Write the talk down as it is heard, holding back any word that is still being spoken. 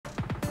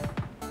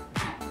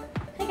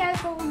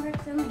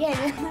RyanRex in the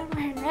game. I'm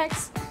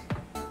RyanRex.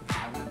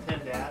 I'm the Tin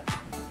Dad.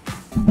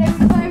 Then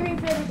we're playing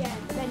RingFit again.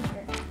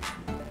 Adventure.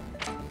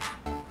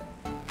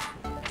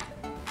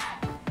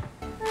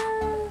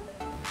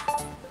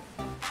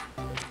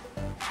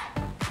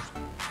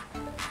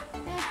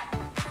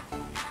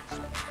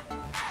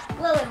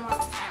 A little bit more of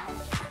a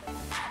challenge.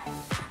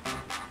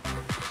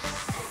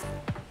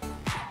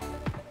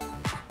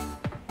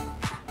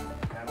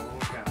 Got a little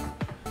challenge.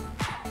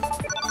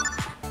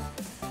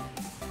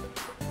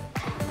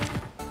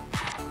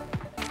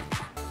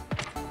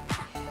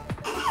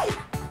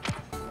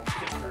 Don't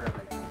skip through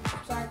everything.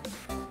 Sorry.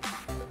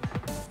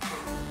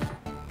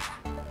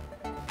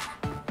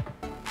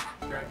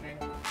 Stretching.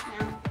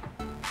 Now.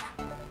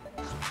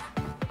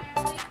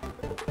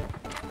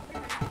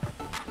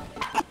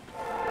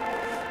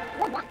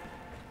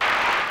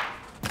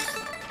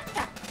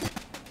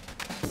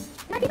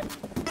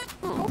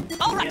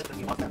 All right. Yes,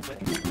 you want that quick.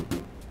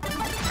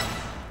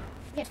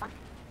 Yeah, it's fine.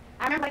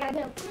 I remember what I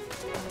gotta do.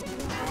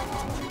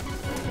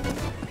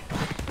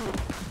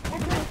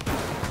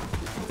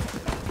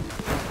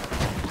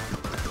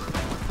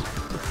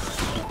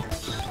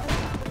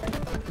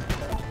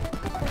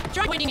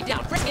 Try weighting me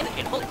down. Press in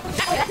and hold it.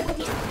 Oh, that's a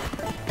cookie.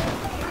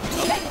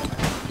 Okay.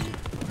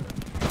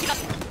 Keep up.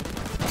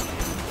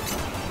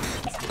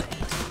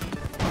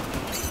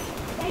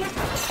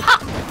 Ha!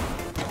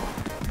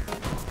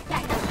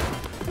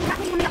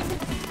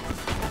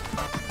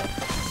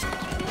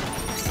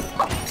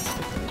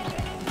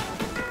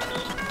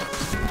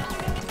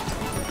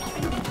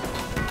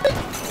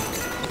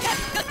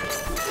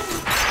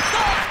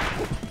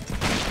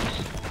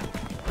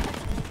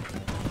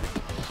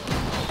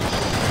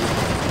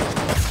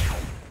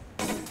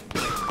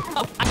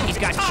 Oh, I think these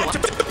guys will show up.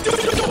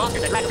 The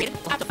monsters I graduated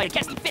will have to fight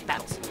against in fit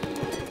battles.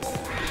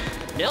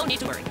 No need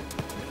to worry.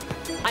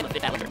 I'm a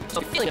fit battler, so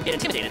if you're feeling a bit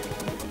intimidated,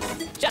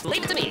 just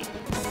leave it to me.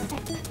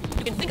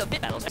 You can think of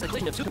fit battles as a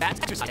collision of two combats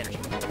exercise energy.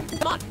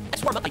 Come on,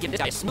 let's warm up by giving this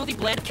guy a smoothie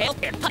blend of kale,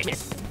 pear, punch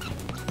miss.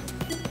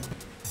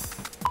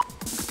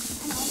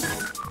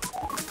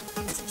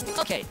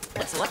 Okay,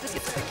 let's select this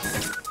gift.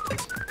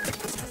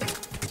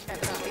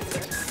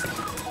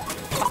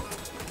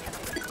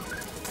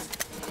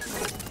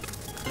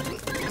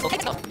 Okay,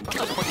 let's go.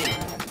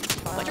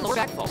 Let your lower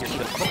back fall to your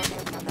knee.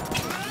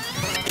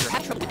 If you're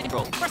having trouble with the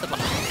control, press the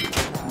button.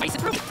 Nice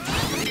improvement.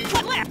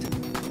 One left.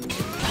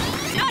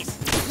 Nice.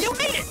 You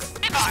made it.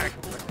 And hard.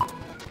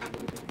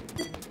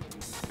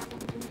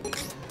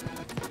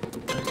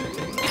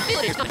 You feel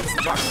it in your stomach.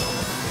 Sharp.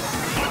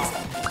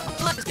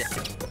 Select this gift.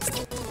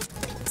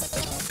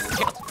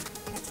 Careful.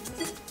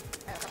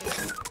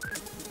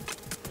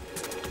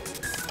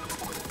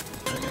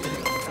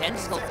 And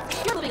slow.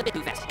 You're moving a bit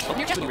too fast. Open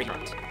your chest when you raise your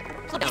arms.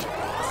 Slow down.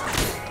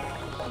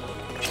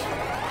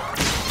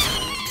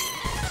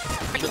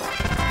 Right move.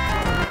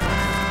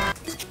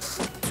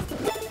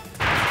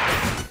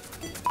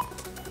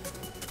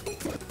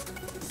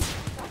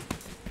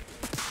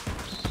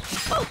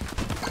 Oh.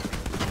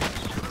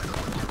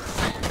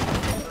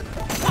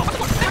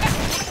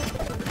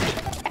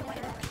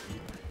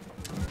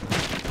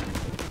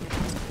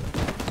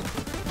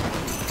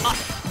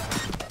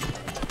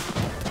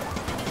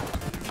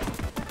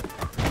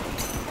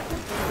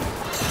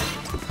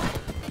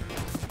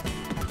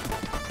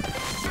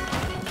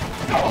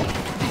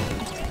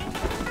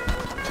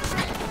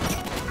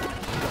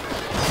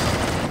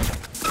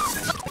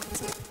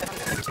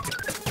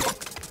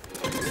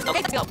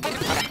 Okay, let's go. Okay.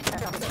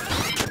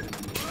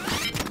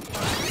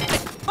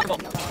 Wonderful.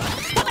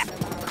 One left.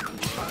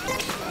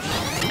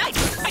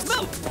 Nice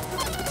move.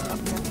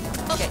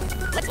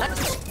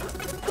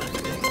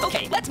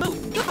 Okay, let's move.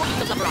 Good work,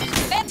 those upper arms.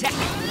 Fantastic.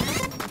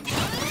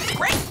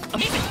 Great.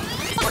 Amazing.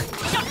 Forward.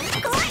 Jump.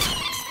 Great.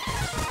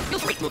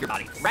 Feels great to move your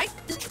body, right?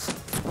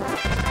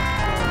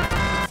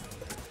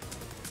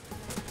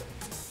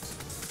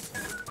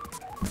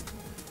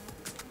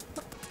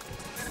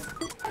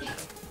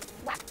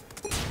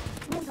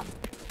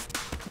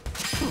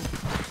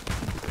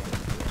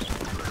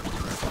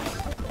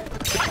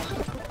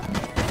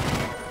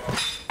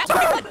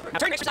 Now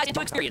turn exercise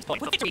into experience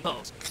point with victory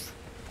pose.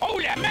 Oh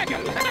yeah,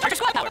 mega! Charge your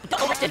squad power. Don't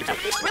overextend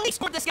yourself. Release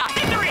toward the sky.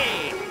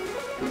 Victory!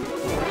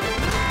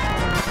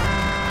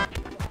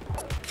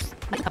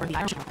 Let's cover the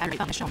Irish battery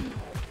button is shown.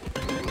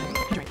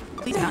 Injury.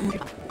 Please do not move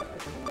your thumb.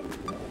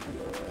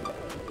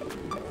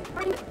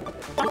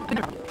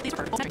 Please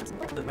refer to full settings.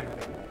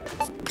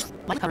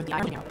 Light cover the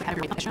Irish arrow. The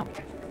battery button is shown.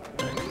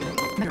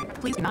 Injury.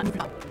 Please do not move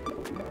your thumb.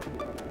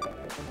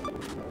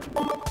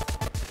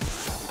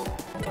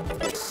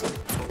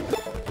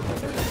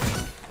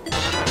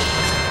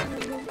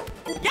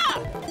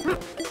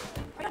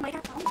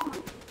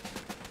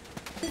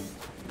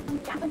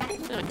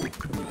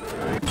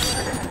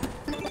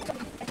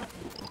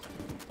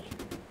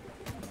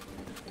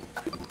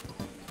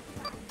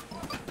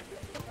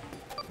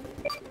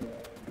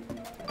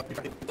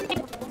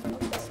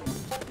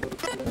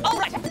 All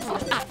right.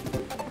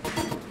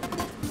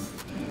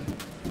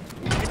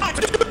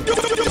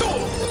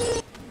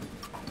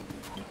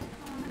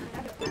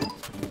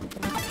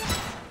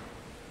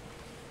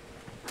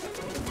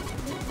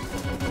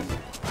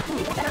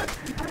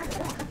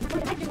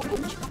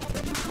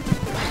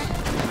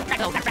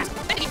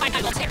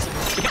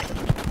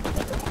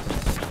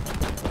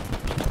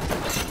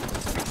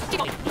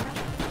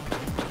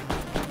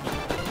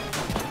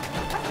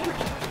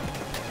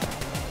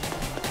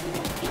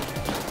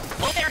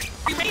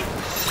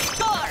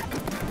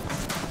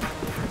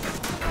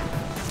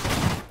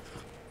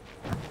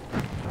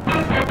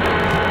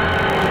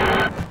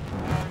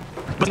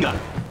 Looking up.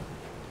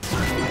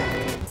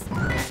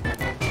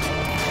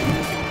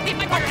 Leave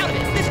my partner out of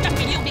this. This is just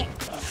between you and me.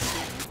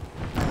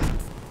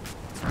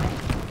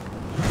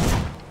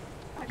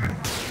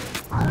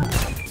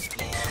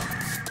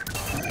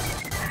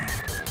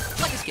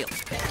 Like a skill.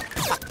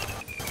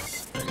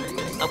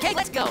 Okay,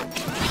 let's go.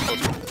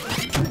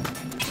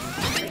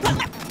 One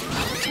left.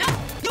 No,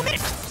 you made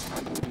it.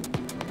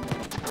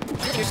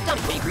 Feel your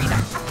stomach when you breathe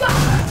out.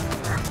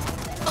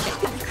 Okay,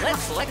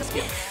 let's select a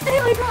skill.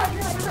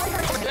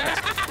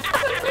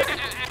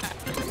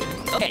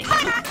 Okay,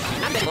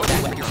 I'm gonna load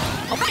that weapon.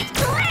 Alright,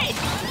 great!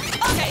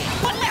 Okay,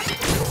 one left.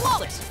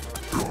 Flawless.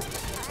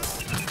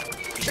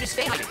 Be sure to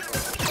stay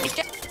hydrated. It's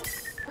just...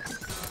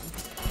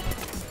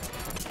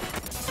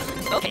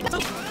 Okay, let's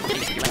move.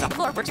 You're right off the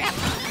floor. Work your ass.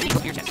 You need to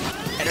look your chest.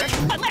 Header,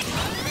 one left.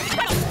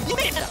 Right on. You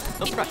made it.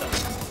 No need to rush though.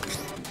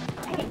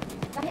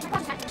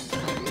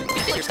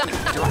 You feel your stomach,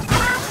 not your arms.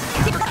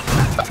 Keep your cup.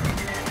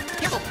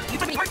 Careful, you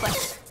put me hard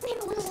left.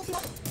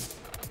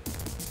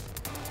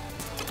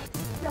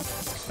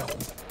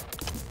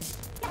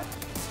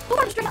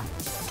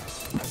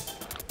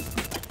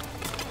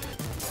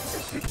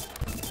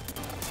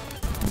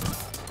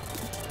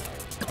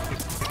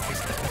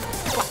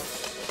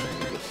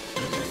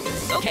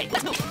 Okay,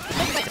 let's move.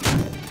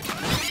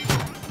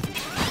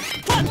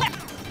 One left.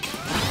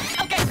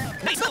 Okay,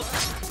 nice move.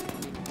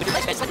 With your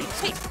legs bent slightly,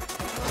 sweet.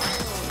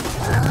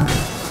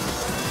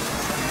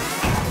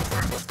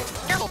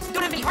 Careful, you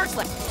don't have any hearts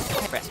left. Go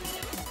ahead, press.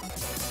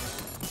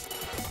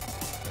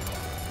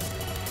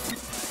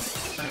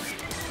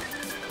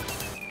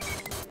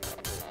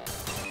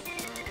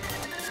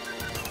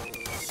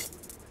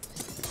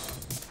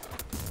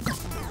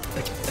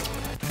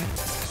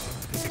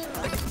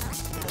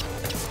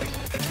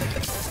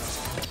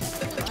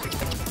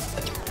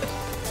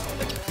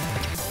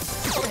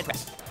 Overhead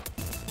press.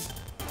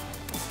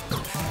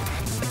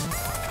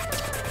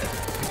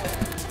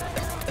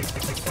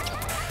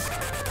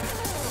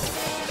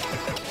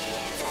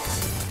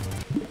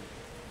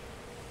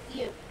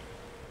 You.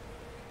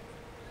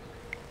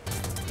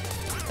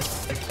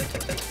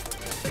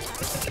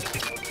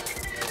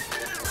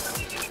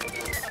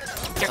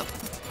 Careful.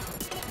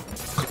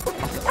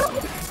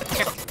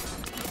 Careful.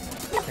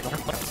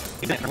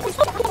 You did it.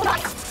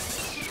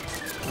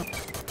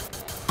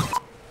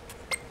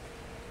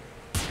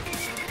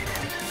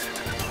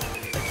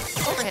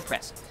 Overhead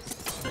press.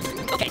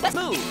 Okay, let's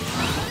move.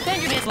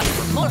 Bend your hands like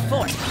more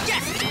force.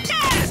 Yes!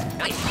 Yes!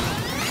 Nice.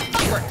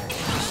 Fine work.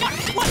 Sharp.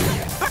 One.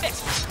 Perfect.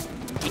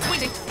 Keep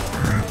squeezing.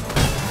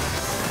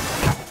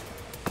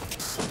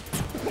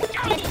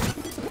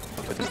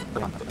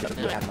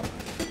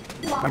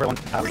 Remember one,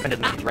 spend it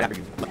right after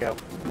you let go.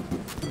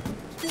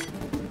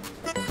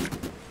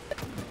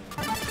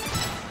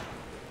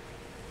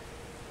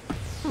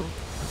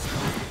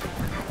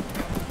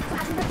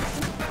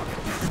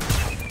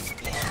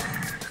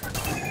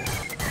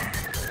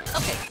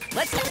 Okay,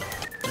 let's move.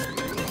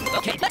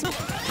 Okay, let's move.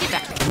 Get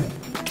back.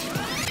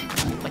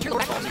 Let your lower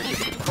back balls your knees.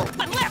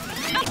 One left.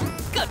 Nice.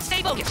 Good.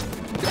 Stay focused.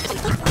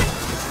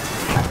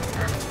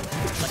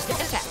 Let's get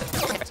an attack.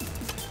 Overhead press.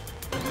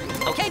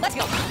 Okay, let's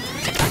go.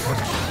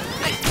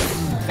 Nice.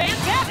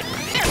 Fantastic.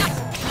 There, nice.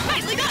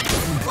 Nicely done.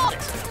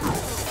 Flawless.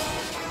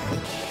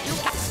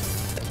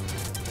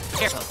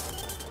 Careful.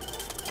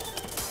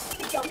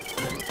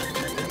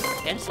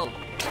 And slowly.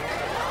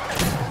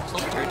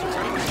 Slowly turn to the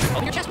starting.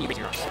 Open your chest when you raise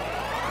your arms.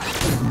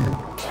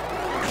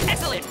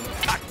 Excellent.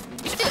 Mark.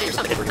 You should feel it in your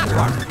stomach. Not your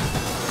arm.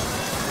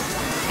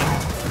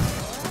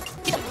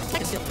 Keep up.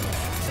 Take a still.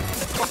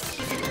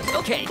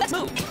 Okay, let's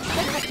move.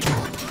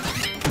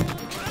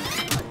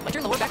 Let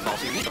your lower back fall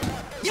to your knee.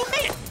 You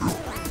made it!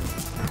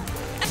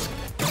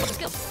 What's the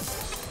skill?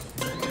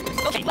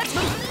 Okay, let's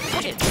move.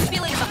 Push it.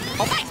 Feel it in your stomach.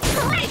 All right.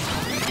 Great.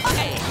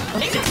 Okay.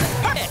 Amazing.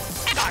 Perfect.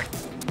 And guard.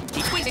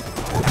 Keep squeezing.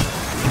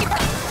 Keep it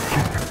up.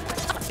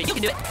 You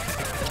can do it.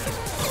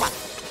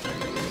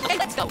 Okay,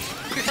 let's go.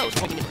 Keep your toes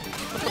pointing inward.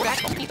 Let's lower back.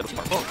 Don't need them too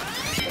far forward.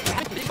 You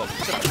haven't committed both.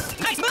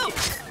 Nice move!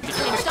 You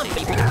feel in your stomach, but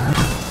you breathe out.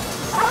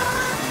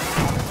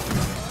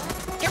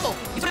 Careful!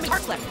 You don't have any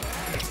hearts left.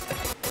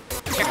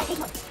 Careful.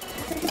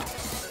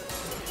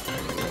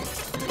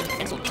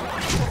 And slowly.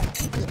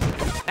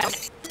 Back.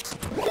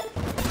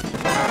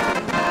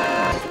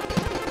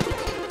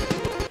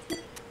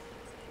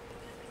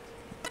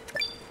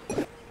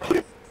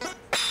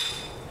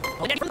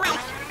 Hold it from the ground.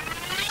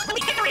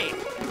 Really victory!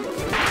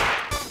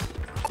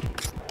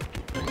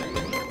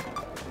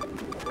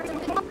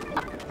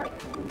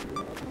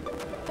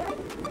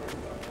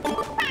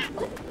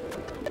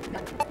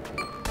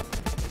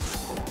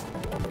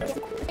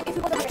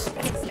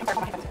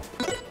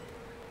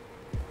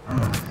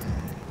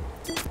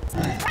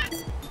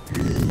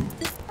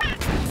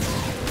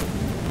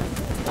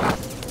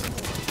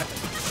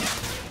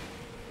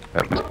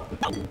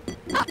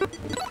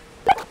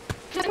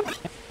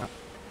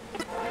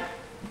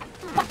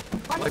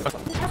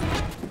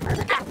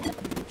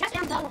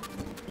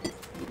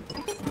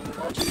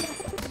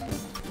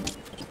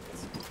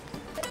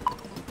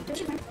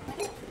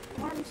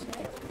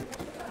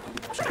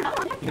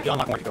 You can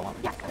unlock more as you go on.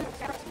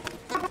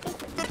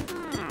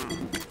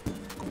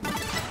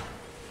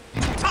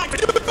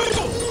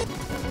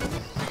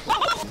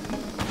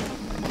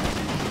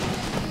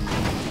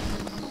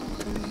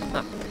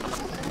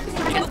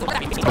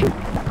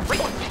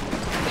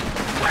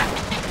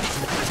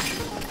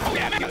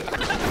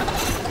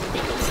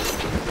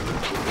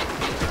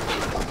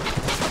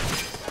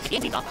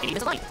 off. It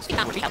evens the line. Speed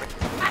downward, speed outward.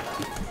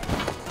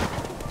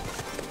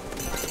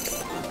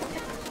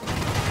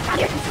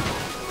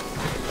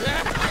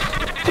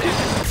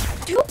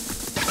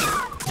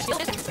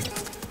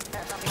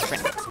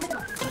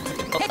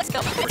 Okay, let's go.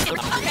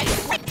 Okay.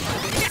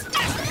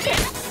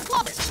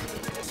 Flawless.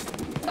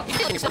 You're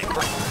feeling yourself.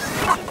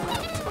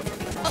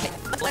 Okay,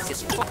 let's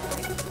just.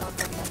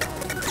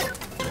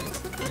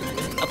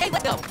 Okay,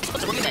 let's go.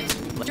 Let's roll your legs.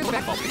 Let your lower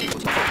back fall.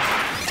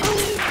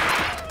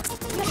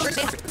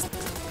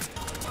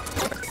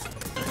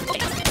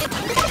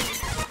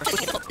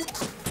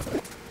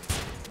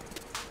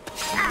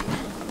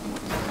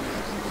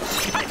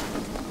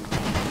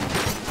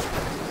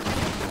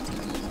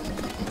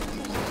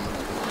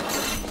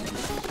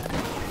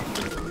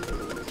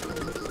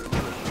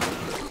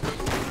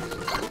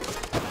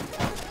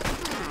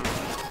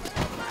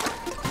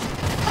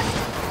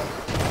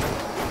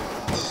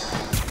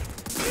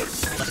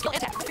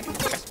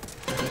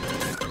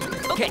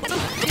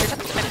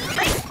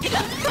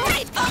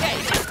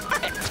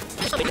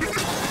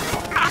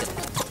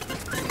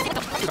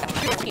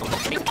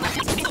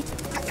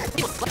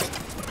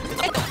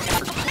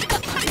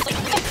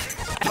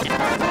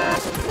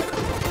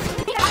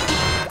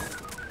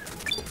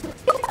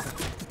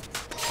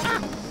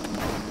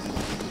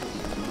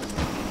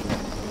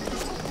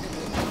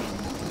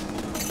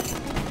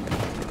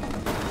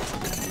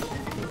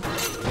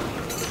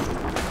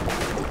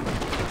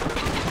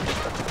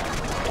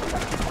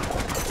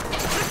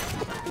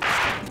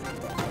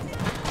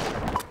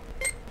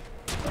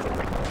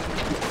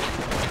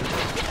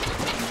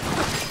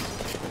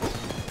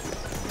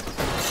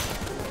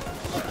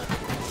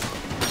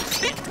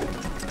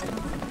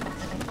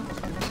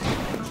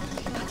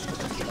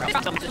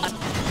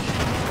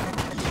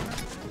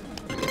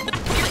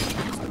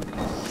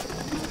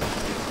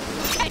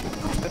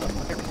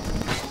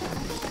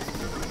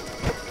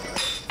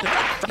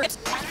 First,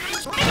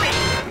 stay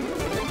 100.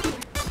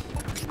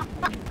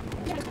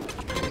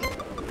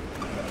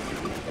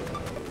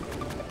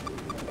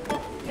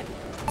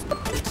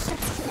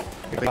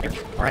 Okay, that's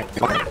All right.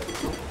 Welcome.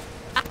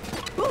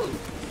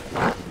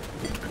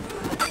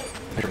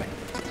 Measure me.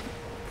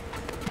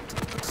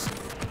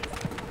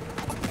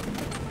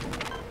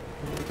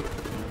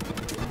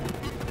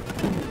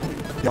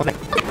 You're okay.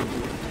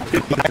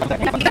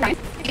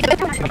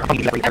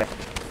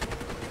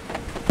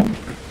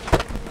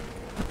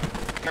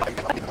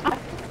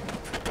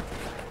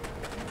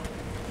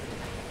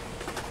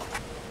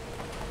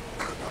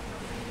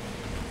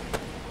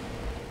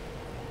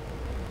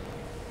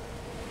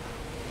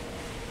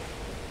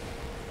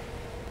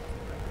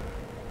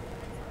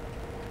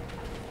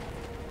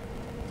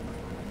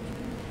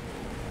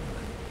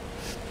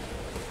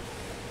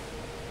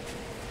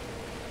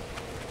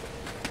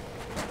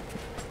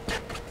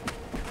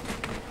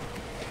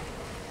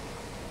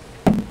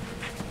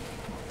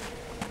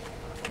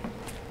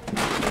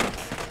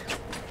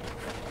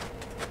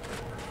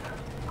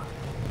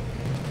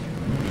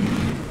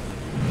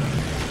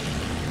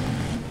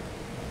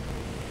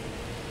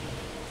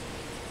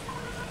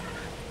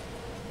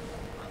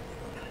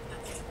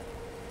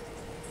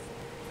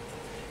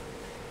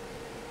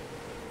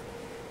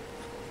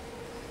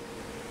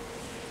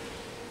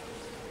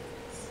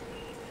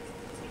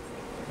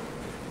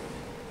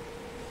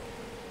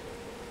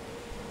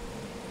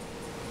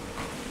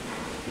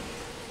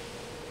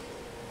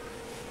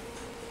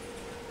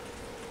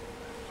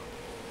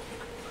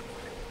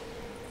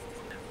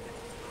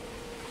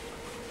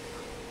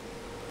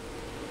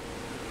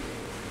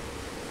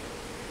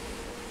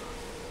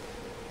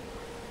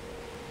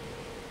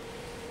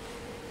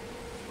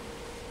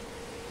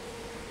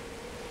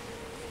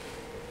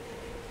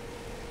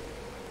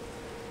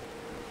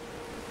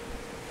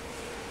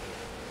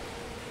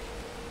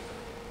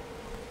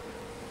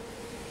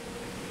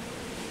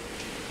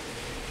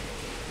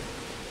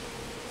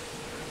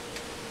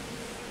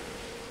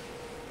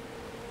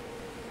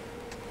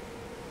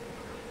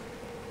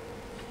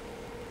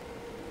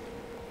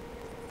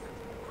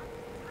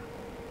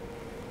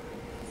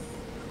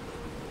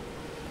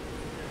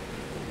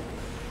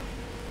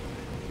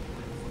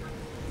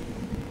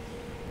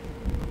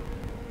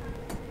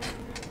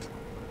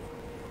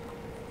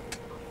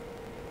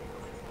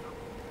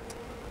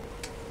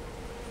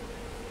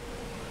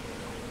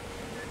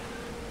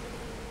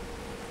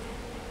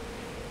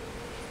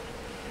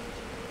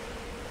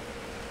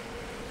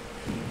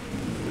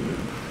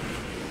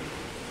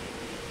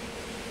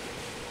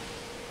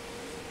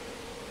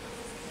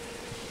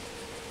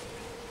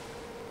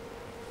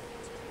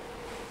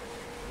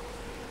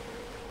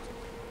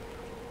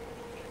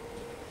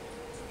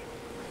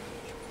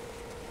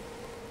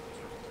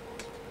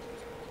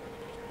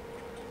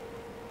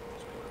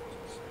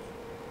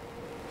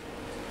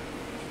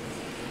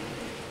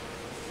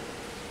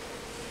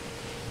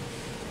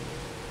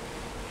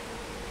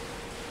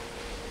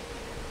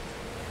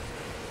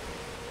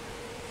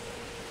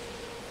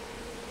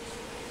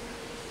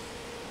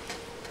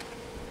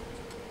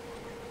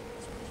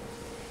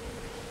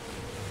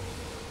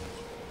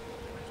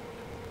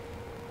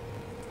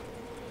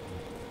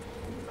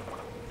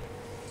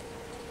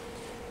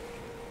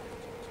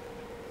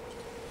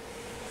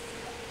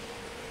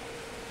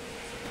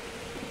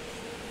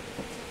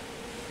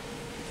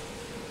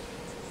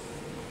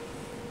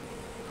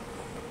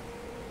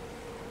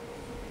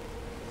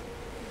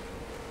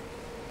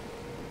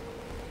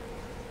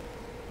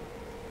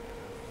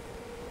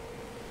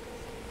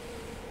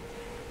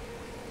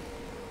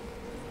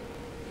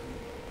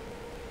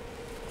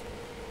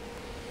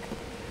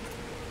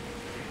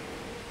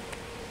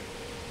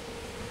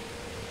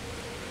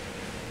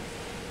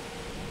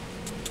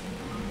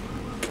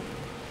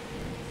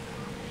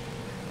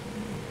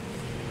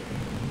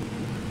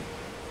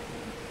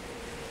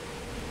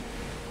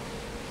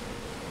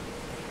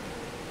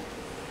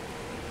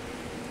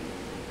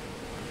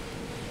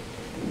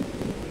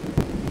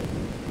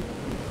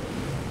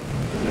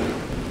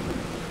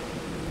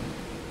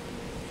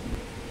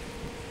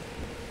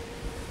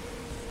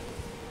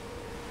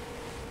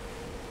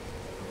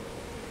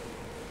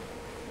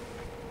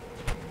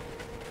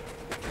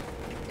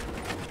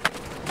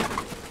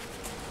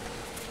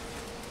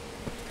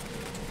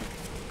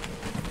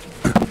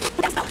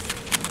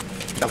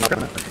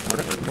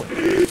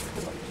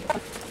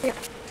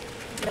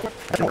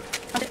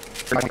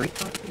 This